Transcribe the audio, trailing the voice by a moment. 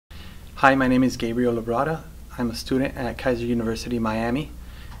Hi, my name is Gabriel Labrada. I'm a student at Keiser University, Miami,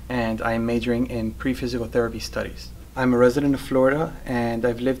 and I am majoring in pre-physical therapy studies. I'm a resident of Florida, and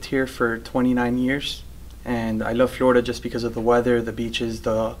I've lived here for 29 years, and I love Florida just because of the weather, the beaches,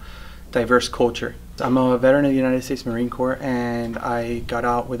 the diverse culture. I'm a veteran of the United States Marine Corps, and I got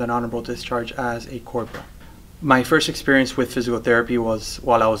out with an honorable discharge as a corporal. My first experience with physical therapy was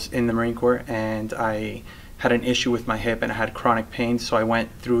while I was in the Marine Corps, and I had an issue with my hip and I had chronic pain, so I went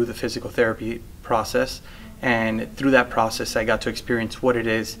through the physical therapy process, and through that process I got to experience what it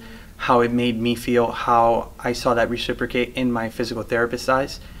is, how it made me feel, how I saw that reciprocate in my physical therapist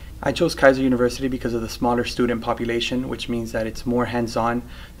eyes. I chose Keiser University because of the smaller student population, which means that it's more hands-on,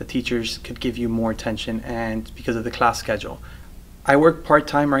 the teachers could give you more attention, and because of the class schedule. I work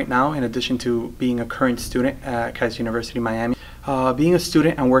part-time right now in addition to being a current student at Keiser University, Miami. Being a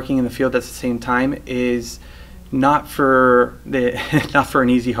student and working in the field at the same time is not for an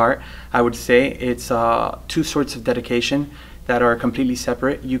easy heart, I would say. It's two sorts of dedication that are completely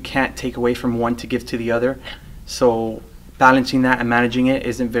separate. You can't take away from one to give to the other. So balancing that and managing it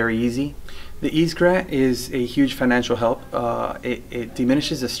isn't very easy. The EASE grant is a huge financial help. It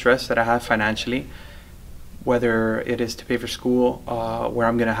diminishes the stress that I have financially, whether it is to pay for school, where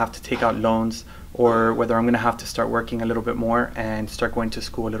I'm going to have to take out loans, or whether I'm going to have to start working a little bit more and start going to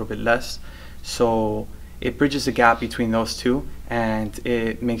school a little bit less. So it bridges the gap between those two, and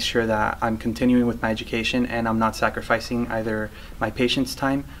it makes sure that I'm continuing with my education and I'm not sacrificing either my patient's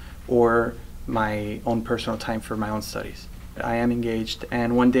time or my own personal time for my own studies. I am engaged,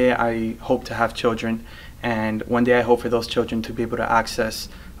 and one day I hope to have children, and one day I hope for those children to be able to access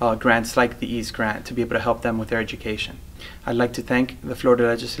grants like the EASE grant to be able to help them with their education. I'd like to thank the Florida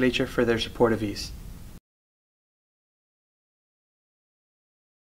Legislature for their support of EASE.